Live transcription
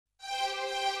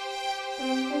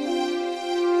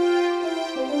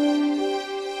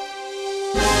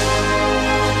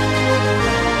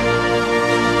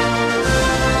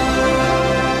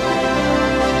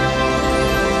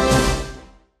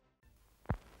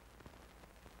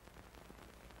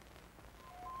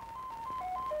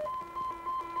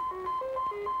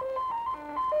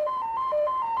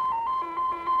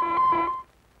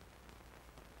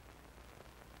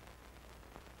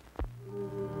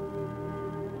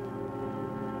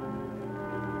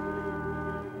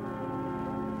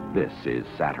This is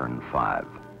Saturn V,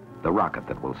 the rocket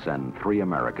that will send 3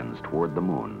 Americans toward the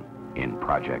moon in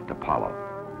Project Apollo.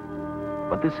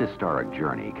 But this historic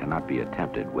journey cannot be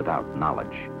attempted without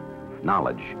knowledge.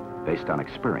 Knowledge based on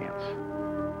experience.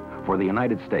 For the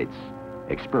United States,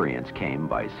 experience came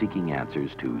by seeking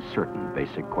answers to certain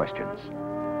basic questions.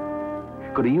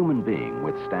 Could a human being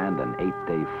withstand an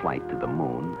 8-day flight to the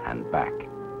moon and back?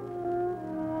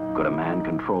 Could a man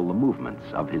control the movements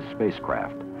of his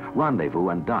spacecraft, rendezvous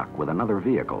and dock with another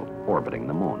vehicle orbiting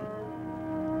the moon?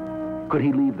 Could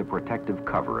he leave the protective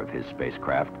cover of his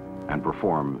spacecraft and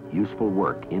perform useful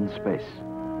work in space?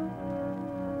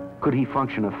 Could he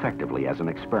function effectively as an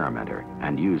experimenter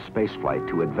and use spaceflight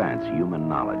to advance human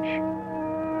knowledge?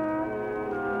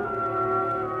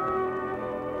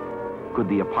 Could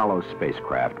the Apollo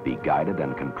spacecraft be guided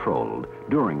and controlled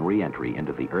during re-entry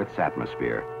into the Earth's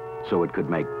atmosphere so it could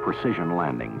make precision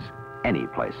landings any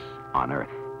place on Earth?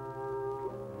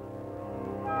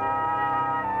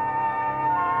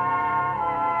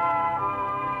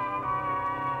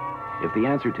 If the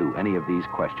answer to any of these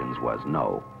questions was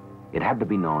no, it had to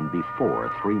be known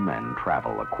before 3 men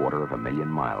travel 250,000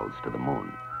 miles to the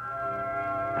moon.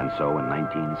 And so in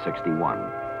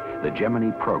 1961, the Gemini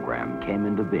program came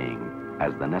into being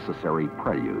as the necessary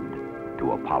prelude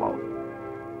to Apollo.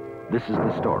 This is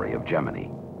the story of Gemini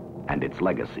and its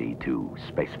legacy to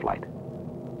spaceflight.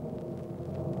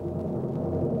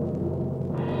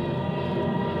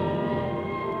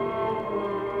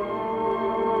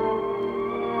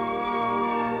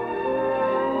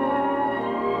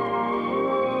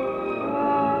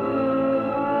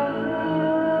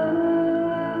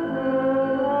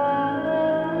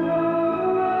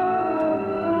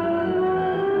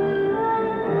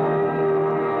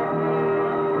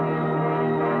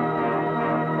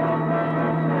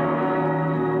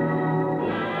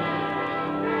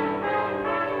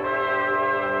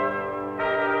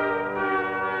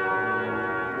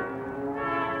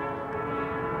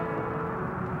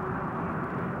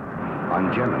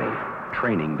 On Gemini,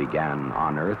 training began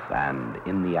on Earth and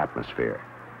in the atmosphere.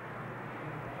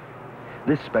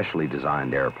 This specially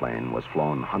designed airplane was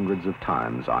flown hundreds of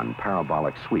times on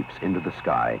parabolic sweeps into the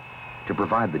sky to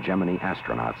provide the Gemini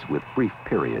astronauts with brief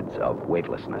periods of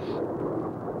weightlessness.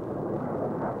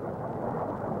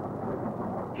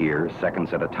 Here,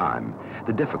 seconds at a time,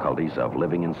 the difficulties of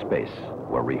living in space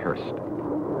were rehearsed.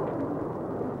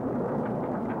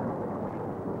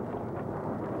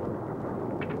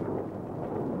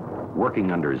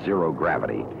 Working under zero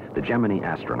gravity, the Gemini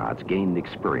astronauts gained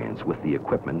experience with the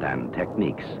equipment and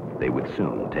techniques they would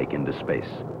soon take into space.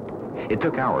 It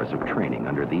took hours of training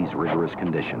under these rigorous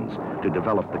conditions to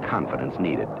develop the confidence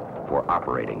needed for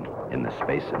operating in the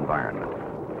space environment.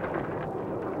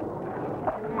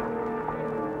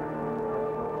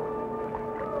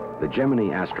 The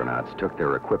Gemini astronauts took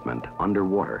their equipment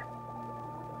underwater.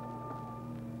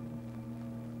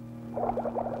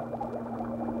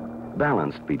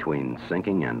 Balanced between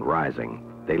sinking and rising,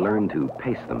 they learned to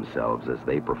pace themselves as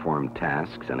they performed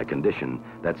tasks in a condition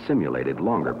that simulated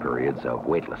longer periods of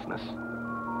weightlessness.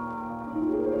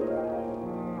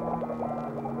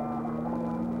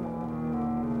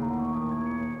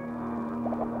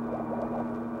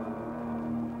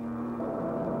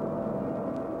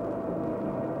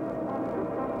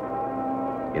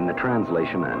 In the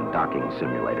translation and docking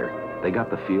simulator, they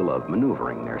got the feel of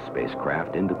maneuvering their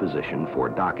spacecraft into position for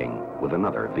docking with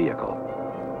another vehicle.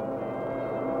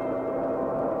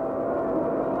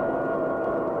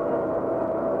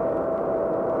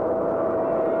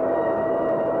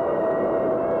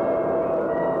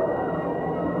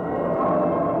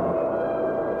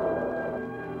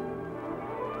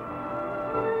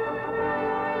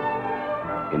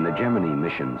 In the Gemini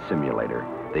mission simulator,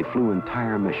 they flew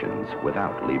entire missions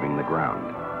without leaving the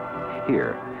ground.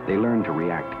 Here, they learned to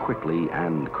react quickly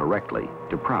and correctly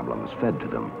to problems fed to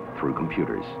them through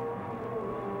computers.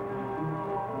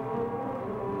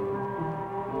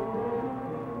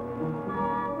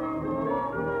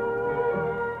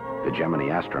 The Gemini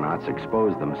astronauts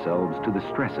exposed themselves to the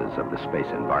stresses of the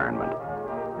space environment.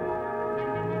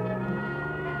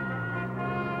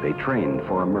 They trained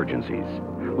for emergencies,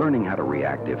 learning how to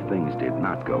react if things did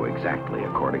not go exactly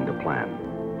according to plan.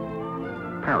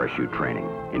 Parachute training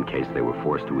in case they were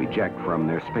forced to eject from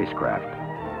their spacecraft.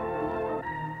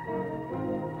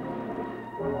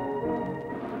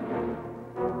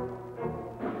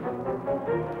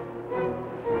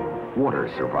 Water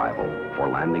survival for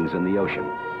landings in the ocean.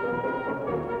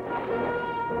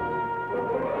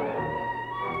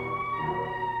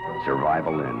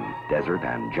 Survival in desert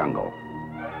and jungle.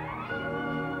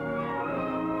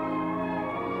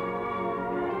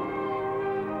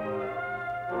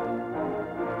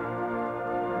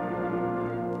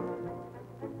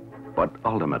 But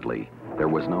ultimately, there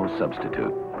was no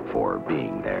substitute for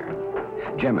being there.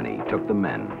 Gemini took the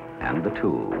men and the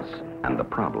tools and the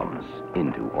problems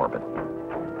into orbit.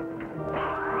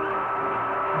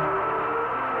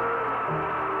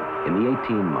 In the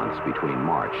 18 months between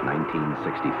March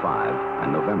 1965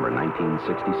 and November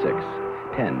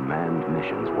 1966, 10 manned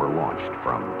missions were launched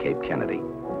from Cape Kennedy.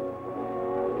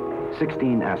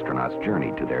 16 astronauts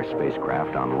journeyed to their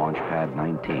spacecraft on Launch Pad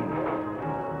 19.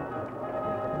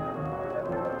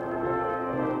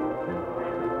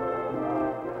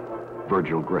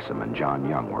 Virgil Grissom and John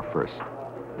Young were first.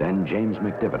 Then James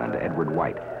McDivitt and Edward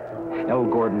White. L.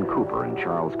 Gordon Cooper and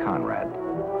Charles Conrad.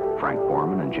 Frank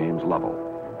Borman and James Lovell.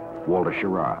 Walter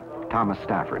Schirra, Thomas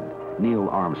Stafford, Neil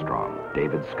Armstrong,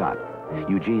 David Scott,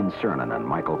 Eugene Cernan and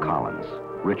Michael Collins,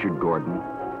 Richard Gordon,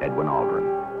 Edwin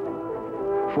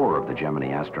Aldrin. 4 of the Gemini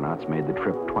astronauts made the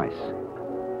trip twice.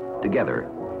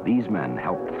 Together, these men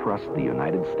helped thrust the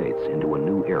United States into a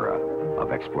new era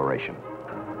of exploration.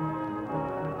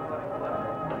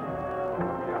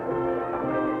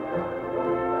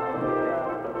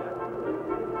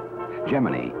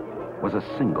 Gemini was a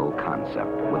single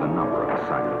concept with a number of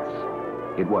assignments.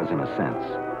 It was, in a sense,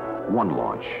 one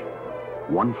launch,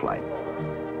 one flight,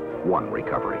 one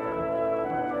recovery.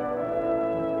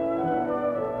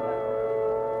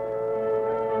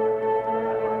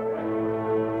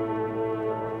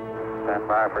 Stand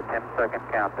by for 10-second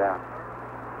countdown.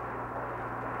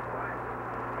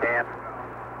 10,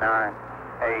 9,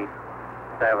 8,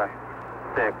 7,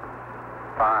 6,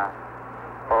 5,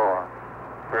 4,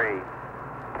 3,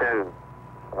 2,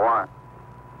 1.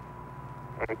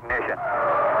 Ignition.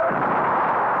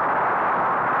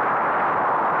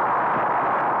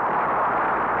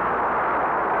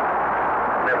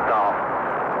 Liftoff.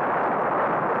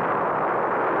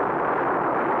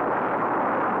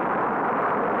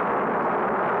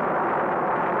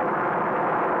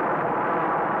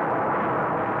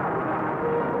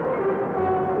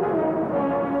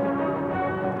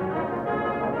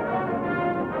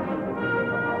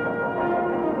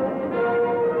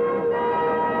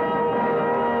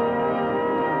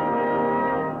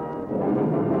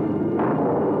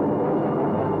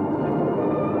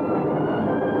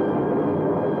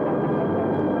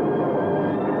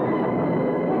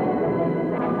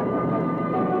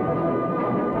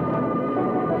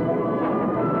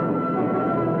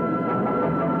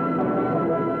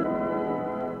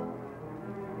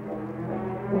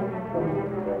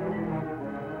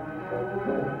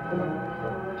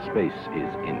 Space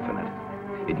is infinite.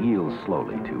 It yields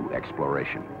slowly to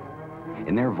exploration.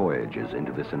 In their voyages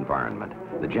into this environment,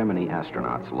 the Gemini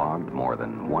astronauts logged more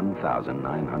than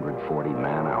 1,940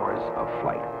 man-hours of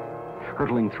flight.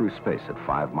 Hurtling through space at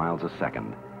 5 miles a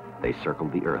second, they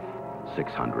circled the Earth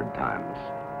 600 times.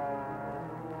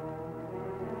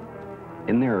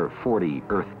 In their 40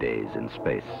 Earth days in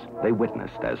space, they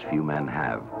witnessed, as few men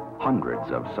have,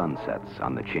 hundreds of sunsets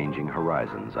on the changing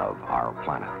horizons of our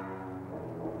planet.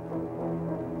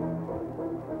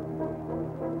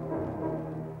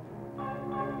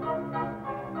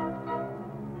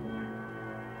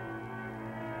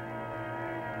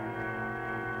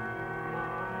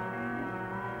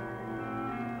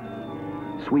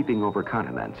 Sweeping over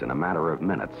continents in a matter of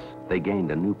minutes, they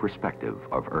gained a new perspective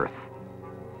of Earth.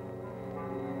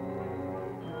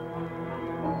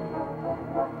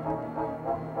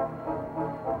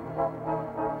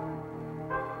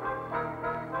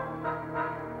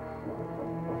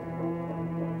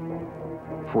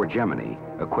 For Gemini,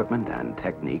 equipment and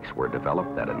techniques were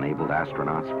developed that enabled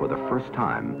astronauts for the first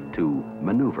time to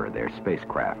maneuver their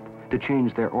spacecraft, to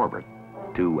change their orbit,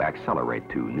 to accelerate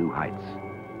to new heights.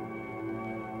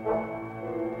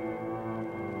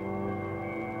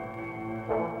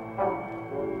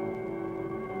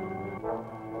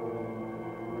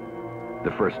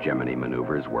 The first Gemini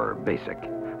maneuvers were basic,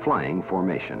 flying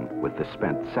formation with the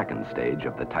spent second stage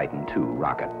of the Titan II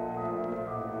rocket.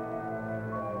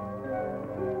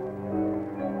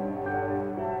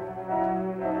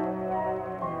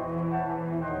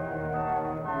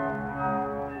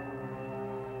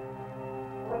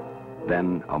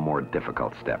 Then a more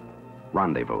difficult step,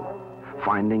 rendezvous,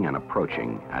 finding and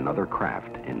approaching another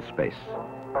craft in space.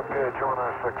 Okay,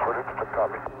 Gemini 6, ready to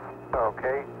copy.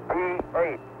 Okay,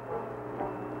 P8,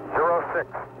 06,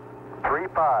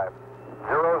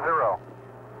 3500.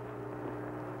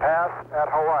 Pass at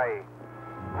Hawaii,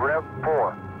 Rev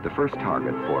 4. The first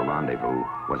target for rendezvous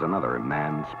was another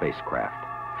manned spacecraft.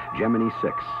 Gemini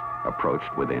 6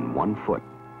 approached within 1 foot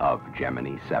of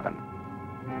Gemini 7.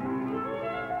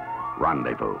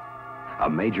 Rendezvous, a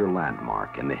major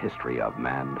landmark in the history of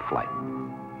manned flight.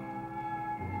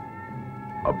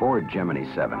 Aboard Gemini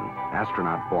 7,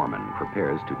 astronaut Borman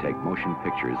prepares to take motion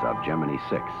pictures of Gemini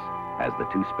 6 as the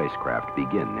two spacecraft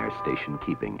begin their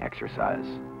station-keeping exercise.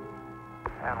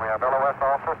 And we have LOS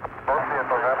also, both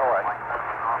vehicles at Hawaii.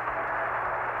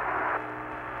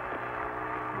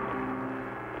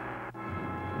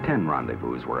 Ten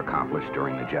rendezvous were accomplished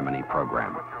during the Gemini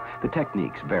program. The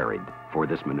techniques varied, for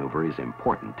this maneuver is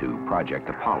important to Project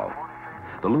Apollo.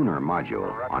 The lunar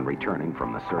module, on returning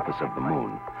from the surface of the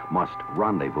moon, must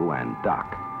rendezvous and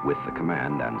dock with the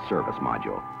command and service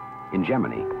module. In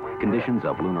Gemini, conditions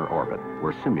of lunar orbit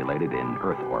were simulated in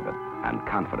Earth orbit, and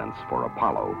confidence for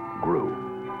Apollo grew.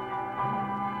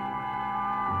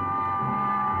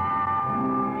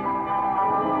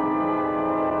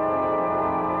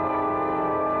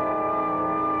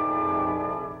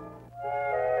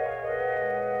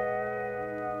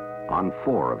 On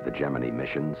 4 of the Gemini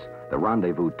missions, the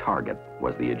rendezvous target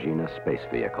was the Agena space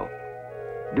vehicle.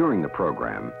 During the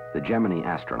program, the Gemini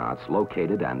astronauts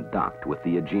located and docked with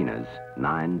the Agenas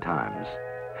 9 times,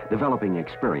 developing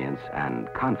experience and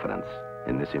confidence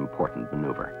in this important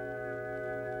maneuver.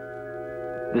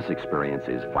 This experience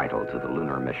is vital to the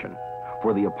lunar mission,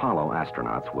 for the Apollo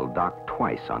astronauts will dock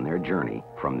twice on their journey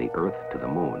from the Earth to the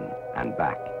Moon and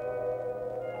back.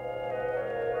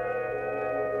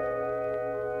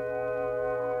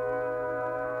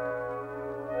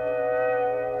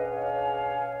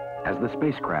 As the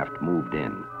spacecraft moved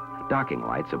in, docking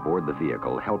lights aboard the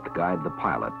vehicle helped guide the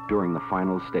pilot during the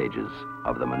final stages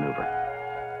of the maneuver.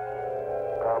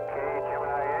 Okay,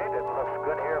 Gemini 8, it looks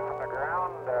good here from the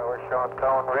ground. We're showing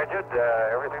tone rigid.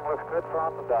 Everything looks good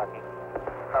from the docking.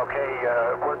 Okay,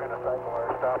 we're going to cycle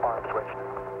our stop arm switch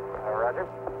now. Roger.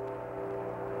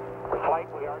 For flight,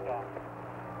 we are down.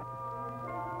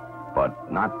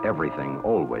 But not everything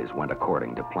always went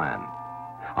according to plan.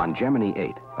 On Gemini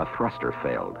 8, a thruster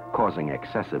failed, causing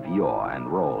excessive yaw and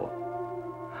roll.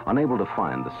 Unable to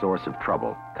find the source of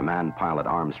trouble, Command Pilot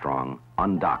Armstrong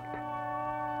undocked.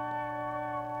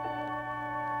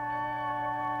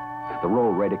 The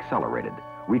roll rate accelerated,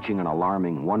 reaching an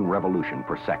alarming 1 revolution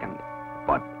per second.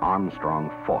 But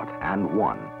Armstrong fought and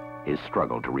won his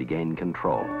struggle to regain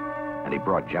control, and he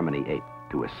brought Gemini 8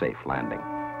 to a safe landing.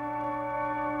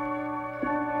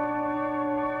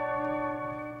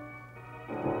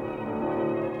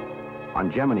 On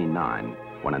Gemini 9,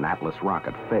 when an Atlas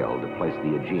rocket failed to place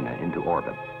the Agena into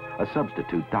orbit, a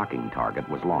substitute docking target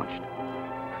was launched.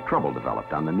 Trouble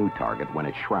developed on the new target when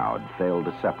its shroud failed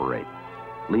to separate,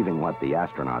 leaving what the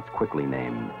astronauts quickly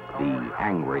named the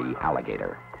Angry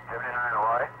Alligator. Gemini 9,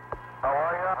 Hawaii. How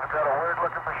are you? I've got a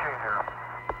weird-looking machine here.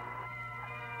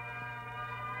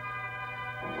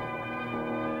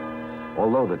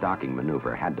 Although the docking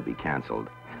maneuver had to be canceled,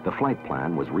 the flight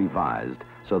plan was revised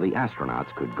so the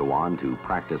astronauts could go on to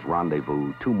practice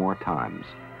rendezvous 2 more times,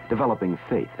 developing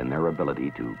faith in their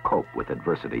ability to cope with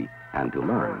adversity and to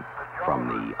learn from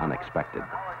the unexpected.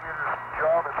 Alligator's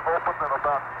jaw is open at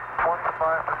about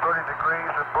 25 to 30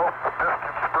 degrees, and both the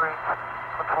piston springs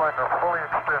looks like are fully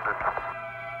extended.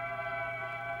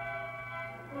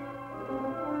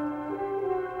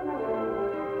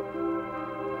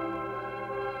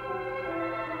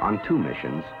 On 2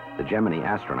 missions, the Gemini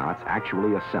astronauts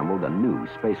actually assembled a new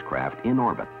spacecraft in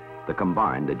orbit, the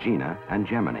combined Agena and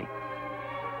Gemini.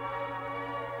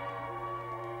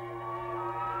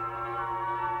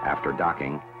 After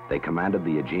docking, they commanded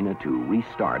the Agena to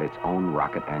restart its own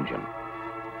rocket engine.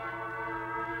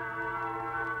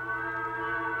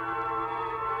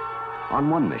 On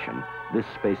 1 mission, this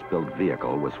space-built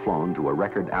vehicle was flown to a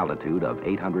record altitude of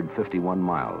 851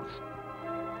 miles.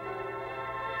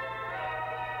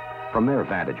 From their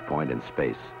vantage point in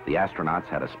space, the astronauts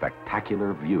had a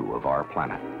spectacular view of our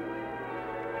planet.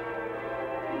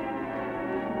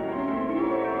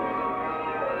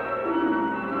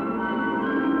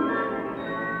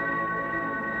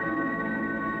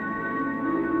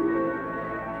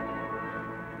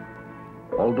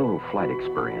 Although flight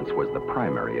experience was the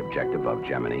primary objective of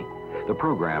Gemini, the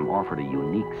program offered a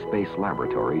unique space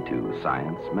laboratory to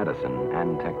science, medicine,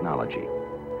 and technology.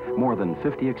 More than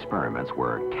 50 experiments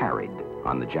were carried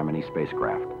on the Gemini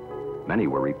spacecraft. Many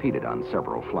were repeated on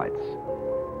several flights.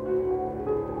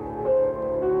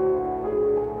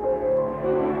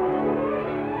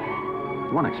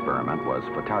 One experiment was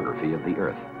photography of the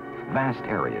Earth. Vast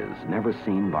areas never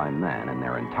seen by man in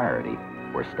their entirety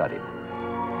were studied.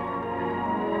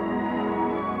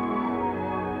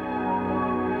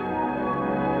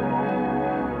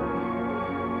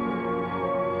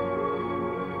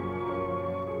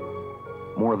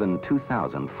 More than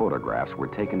 2,000 photographs were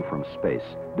taken from space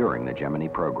during the Gemini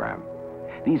program.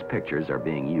 These pictures are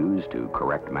being used to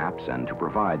correct maps and to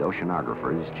provide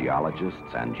oceanographers,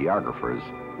 geologists, and geographers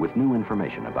with new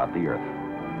information about the Earth.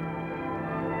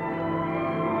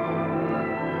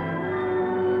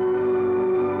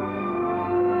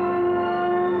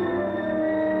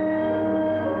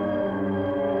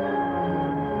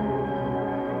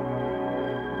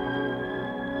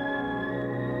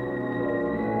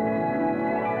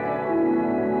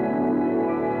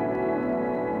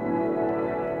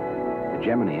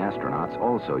 Gemini astronauts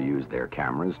also used their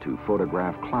cameras to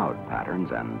photograph cloud patterns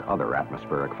and other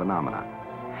atmospheric phenomena.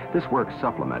 This work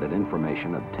supplemented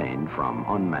information obtained from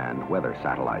unmanned weather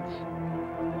satellites.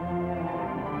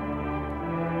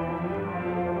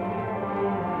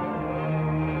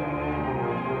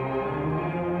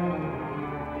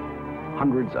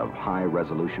 Hundreds of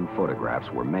high-resolution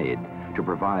photographs were made to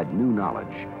provide new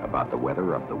knowledge about the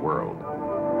weather of the world.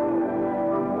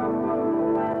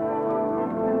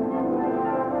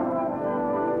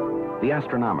 The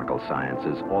astronomical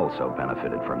sciences also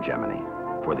benefited from Gemini,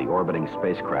 for the orbiting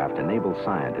spacecraft enabled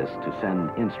scientists to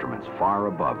send instruments far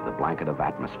above the blanket of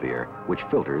atmosphere, which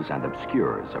filters and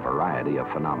obscures a variety of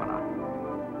phenomena.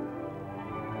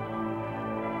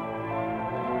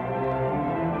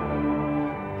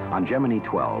 On Gemini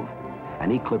 12,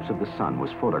 an eclipse of the sun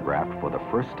was photographed for the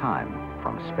first time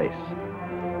from space.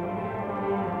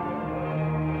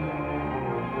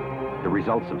 The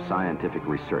results of scientific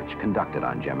research conducted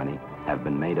on Gemini have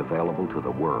been made available to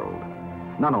the world,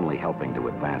 not only helping to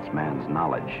advance man's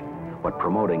knowledge, but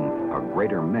promoting a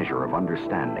greater measure of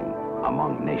understanding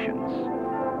among nations.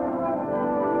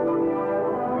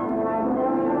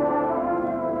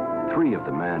 Three of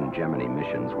the manned Gemini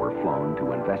missions were flown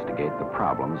to investigate the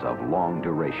problems of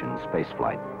long-duration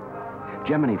spaceflight.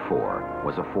 Gemini 4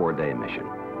 was a 4-day mission.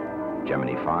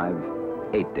 Gemini 5,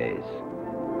 8 days.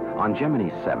 On Gemini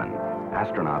 7,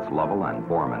 astronauts Lovell and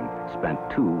Borman spent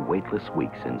 2 weightless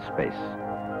weeks in space.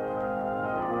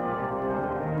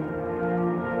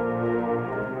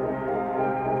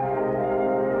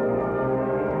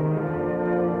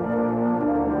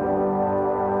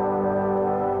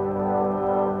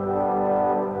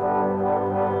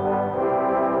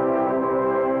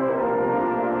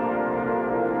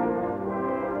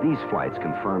 These flights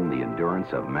confirmed the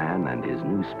endurance of man and his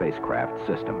new spacecraft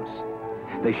systems.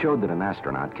 They showed that an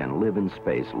astronaut can live in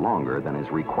space longer than is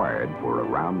required for a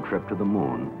round trip to the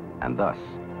moon, and thus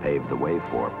paved the way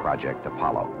for Project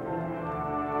Apollo.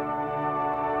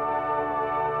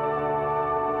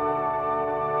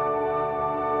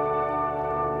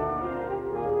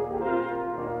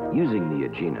 Using the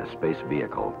Aegina space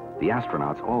vehicle, the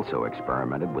astronauts also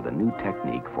experimented with a new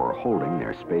technique for holding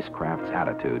their spacecraft's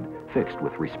attitude fixed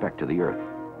with respect to the Earth.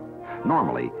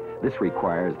 Normally, this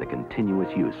requires the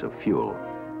continuous use of fuel.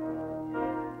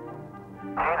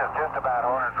 Aegena's just about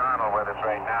horizontal with us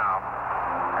right now,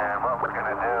 and what we're going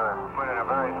to do is put in a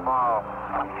very small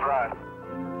thrust.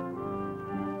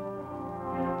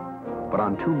 But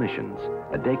on 2 missions,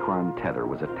 a Dacron tether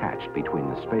was attached between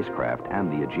the spacecraft and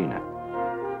the Aegina.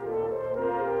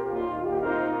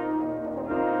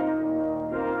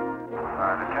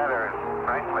 The tether is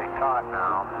nicely taut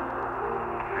now,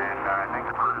 and I think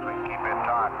if we keep it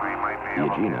taut, we might be The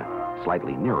able to... Aegina,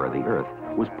 slightly nearer the Earth,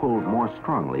 was pulled more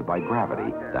strongly by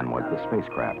gravity than was the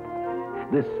spacecraft.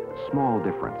 This small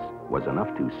difference was enough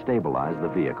to stabilize the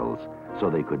vehicles so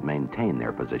they could maintain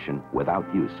their position without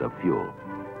use of fuel.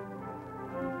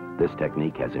 This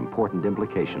technique has important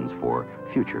implications for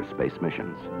future space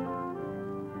missions.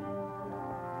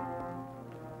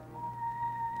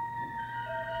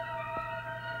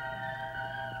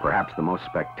 Perhaps the most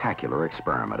spectacular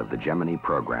experiment of the Gemini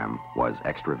program was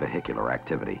extravehicular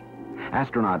activity.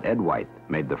 Astronaut Ed White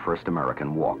made the first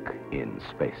American walk in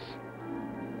space.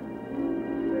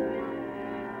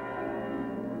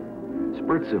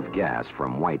 Spurts of gas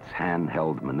from White's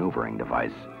handheld maneuvering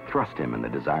device thrust him in the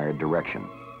desired direction.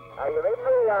 Are you ready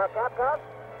for cap?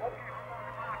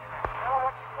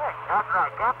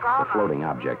 The floating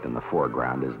object in the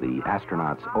foreground is the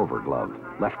astronaut's overglove,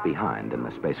 left behind in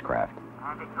the spacecraft.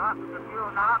 I've exhausted the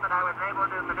fuel now, but I was able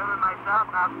to maneuver myself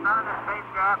outside of the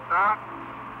spacecraft back.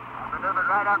 The maneuvered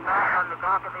right up back on the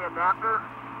back of the adapter.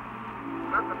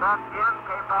 Took the back Jim,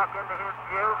 came back into his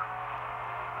view.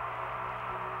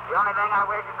 The only thing I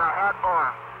wish is I had more.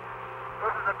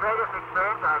 This is the greatest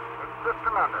experience I've just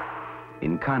remembered.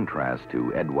 In contrast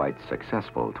to Ed White's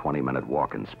successful 20-minute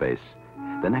walk in space,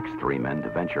 the next three men to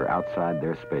venture outside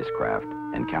their spacecraft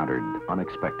encountered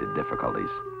unexpected difficulties.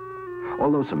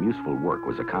 Although some useful work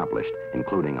was accomplished,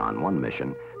 including on one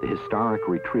mission, the historic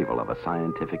retrieval of a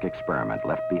scientific experiment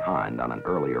left behind on an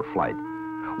earlier flight,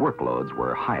 workloads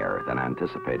were higher than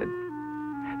anticipated.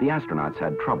 The astronauts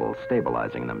had trouble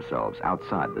stabilizing themselves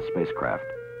outside the spacecraft.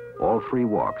 All three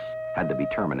walks had to be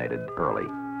terminated early.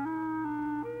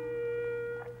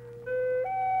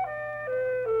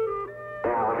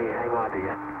 Yeah, let me hang on to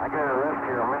you. I gotta rest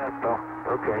here a minute, though.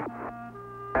 Okay.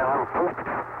 Now, I'm pooped.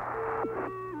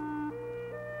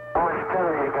 How much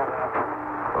tether you got up?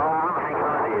 Oh, I'm hanging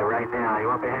on to you right now. You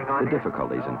want me to hang on The to you?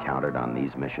 difficulties encountered on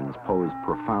these missions posed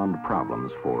profound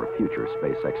problems for future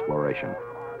space exploration.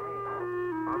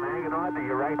 I'm hanging on to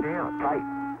you right now. Tight.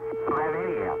 Don't have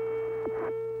any help.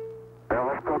 Well,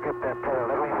 let's go get that tether.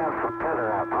 Let me have some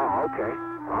tether out. Oh, okay.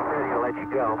 I'm ready to let you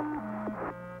go.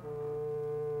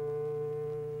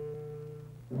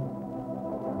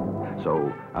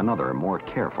 So another more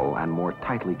careful and more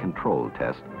tightly controlled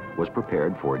test was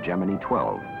prepared for Gemini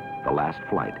 12, the last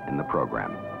flight in the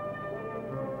program.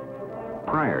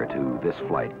 Prior to this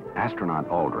flight, astronaut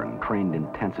Aldrin trained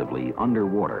intensively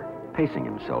underwater, pacing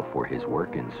himself for his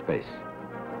work in space.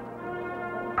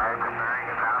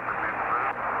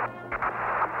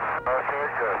 Okay,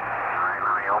 good. All right,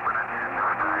 let me open it.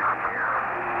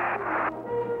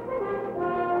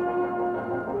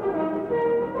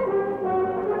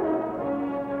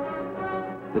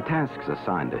 The tasks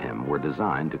assigned to him were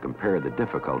designed to compare the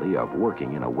difficulty of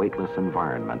working in a weightless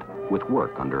environment with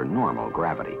work under normal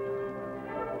gravity.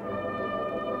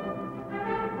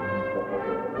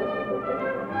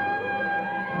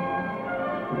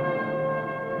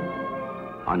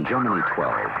 On Gemini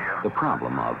 12, the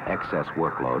problem of excess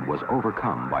workload was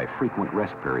overcome by frequent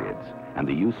rest periods and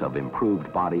the use of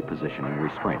improved body positioning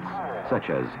restraints, such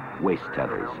as waist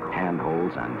tethers,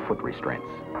 handholds, and foot restraints.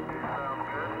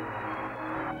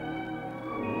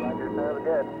 Sounds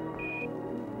good.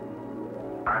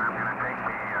 I'm going to take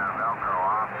the Velcro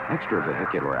off.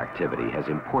 Extravehicular activity has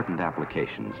important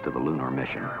applications to the lunar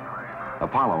mission.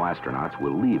 Apollo astronauts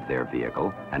will leave their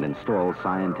vehicle and install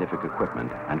scientific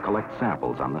equipment and collect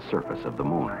samples on the surface of the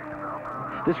moon.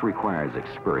 This requires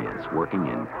experience working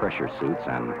in pressure suits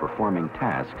and performing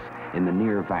tasks in the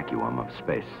near vacuum of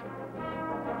space.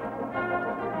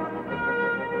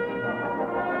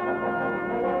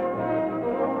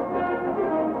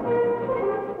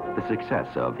 The success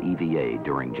of EVA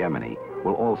during Gemini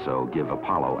will also give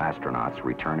Apollo astronauts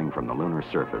returning from the lunar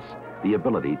surface the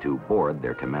ability to board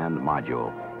their command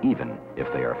module, even if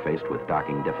they are faced with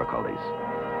docking difficulties. I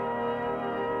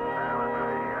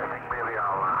think maybe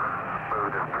I'll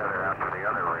move this tether out to the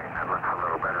other ring. That looks a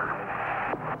little better.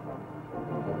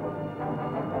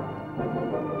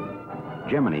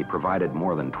 Gemini provided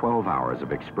more than 12 hours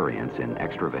of experience in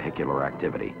extravehicular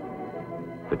activity.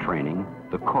 The training,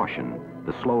 the caution,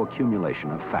 the slow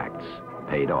accumulation of facts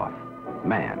paid off.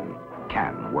 Man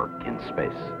can work in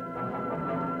space.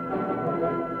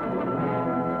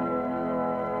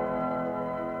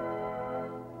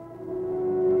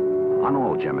 On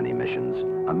all Gemini missions,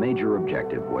 a major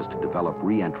objective was to develop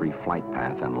re-entry flight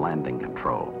path and landing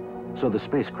control, so the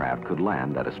spacecraft could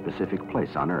land at a specific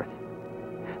place on Earth.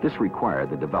 This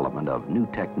required the development of new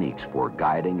techniques for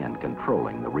guiding and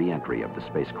controlling the re-entry of the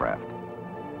spacecraft.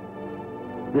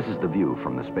 This is the view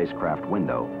from the spacecraft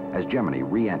window as Gemini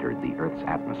re-entered the Earth's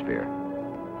atmosphere.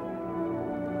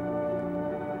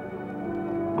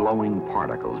 Glowing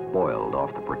particles boiled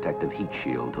off the protective heat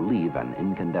shield to leave an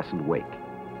incandescent wake.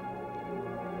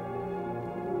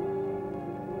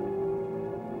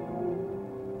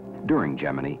 During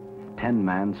Gemini,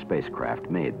 10-man spacecraft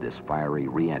made this fiery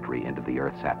re-entry into the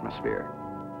Earth's atmosphere.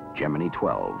 Gemini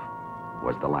 12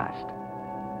 was the last.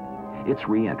 Its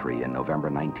re-entry in November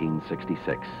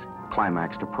 1966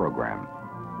 climaxed a program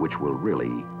which will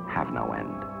really have no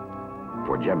end.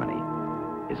 For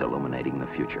Gemini is illuminating the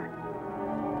future.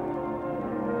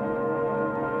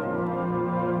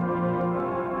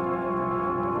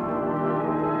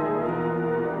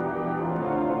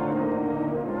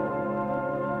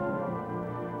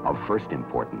 Of first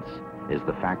importance is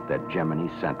the fact that Gemini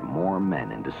sent more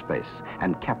men into space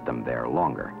and kept them there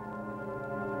longer.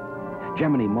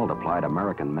 Gemini multiplied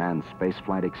American manned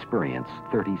spaceflight experience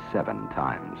 37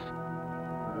 times.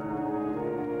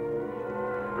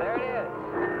 There it is.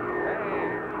 Hey.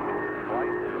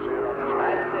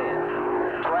 Nice to see it.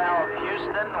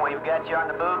 we've got you on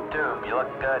the boob tube. You look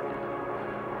good.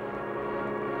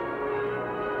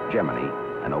 Gemini,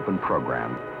 an open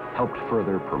program, helped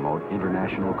further promote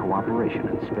international cooperation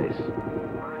in space.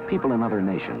 People in other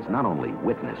nations not only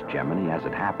witnessed Gemini as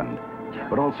it happened,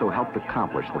 but also helped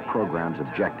accomplish the program's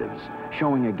objectives,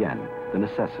 showing again the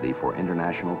necessity for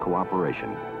international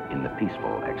cooperation in the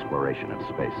peaceful exploration of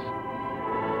space.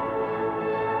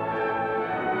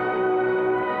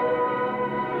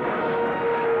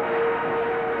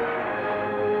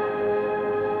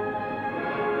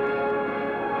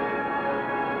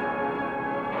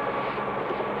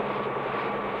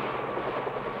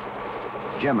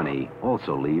 Gemini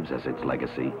also leaves as its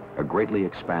legacy a greatly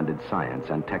expanded science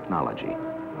and technology,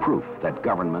 proof that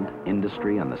government,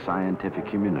 industry, and the scientific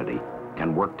community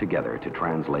can work together to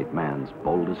translate man's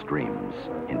boldest dreams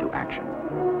into action.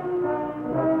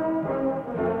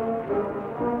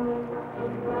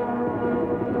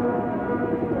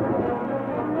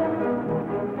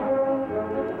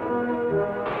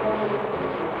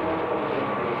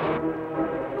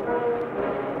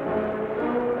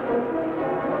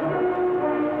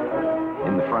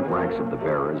 In the front ranks of the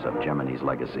bearers of Gemini's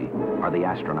legacy are the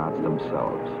astronauts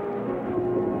themselves.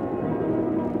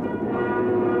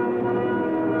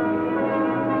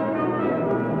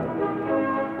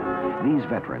 These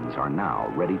veterans are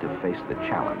now ready to face the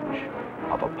challenge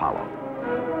of Apollo.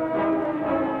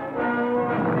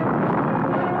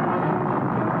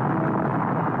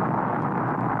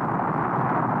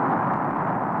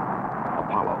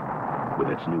 Apollo, with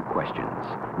its new questions,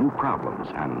 new problems,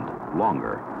 and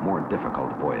longer, more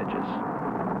difficult voyages.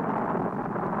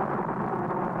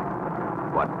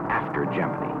 But after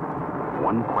Gemini,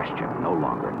 one question no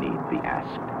longer need be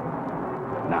asked.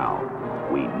 Now,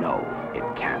 we know it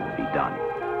can be done.